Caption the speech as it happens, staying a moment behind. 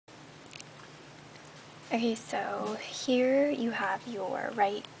Okay, so here you have your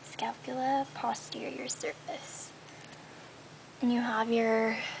right scapula posterior surface. And you have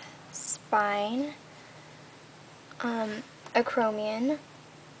your spine, acromion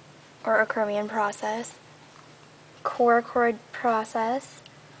or acromion process, coracoid process,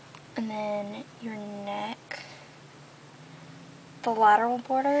 and then your neck, the lateral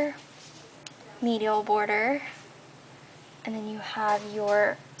border, medial border, and then you have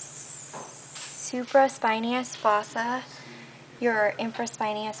your supraspinatus fossa, your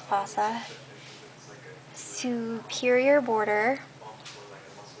infraspinatus fossa, superior border,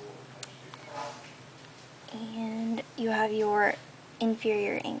 and you have your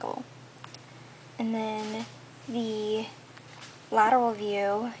inferior angle. And then the lateral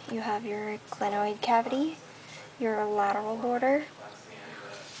view, you have your glenoid cavity, your lateral border,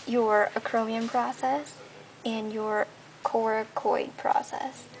 your acromion process, and your coracoid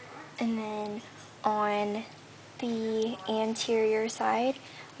process. And then on the anterior side,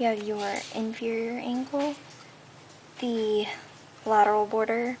 you have your inferior angle, the lateral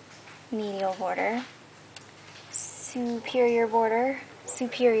border, medial border, superior border,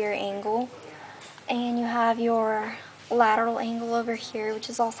 superior angle, and you have your lateral angle over here, which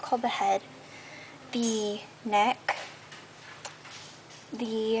is also called the head, the neck,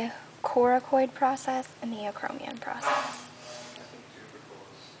 the coracoid process, and the acromion process.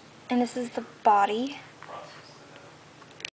 And this is the body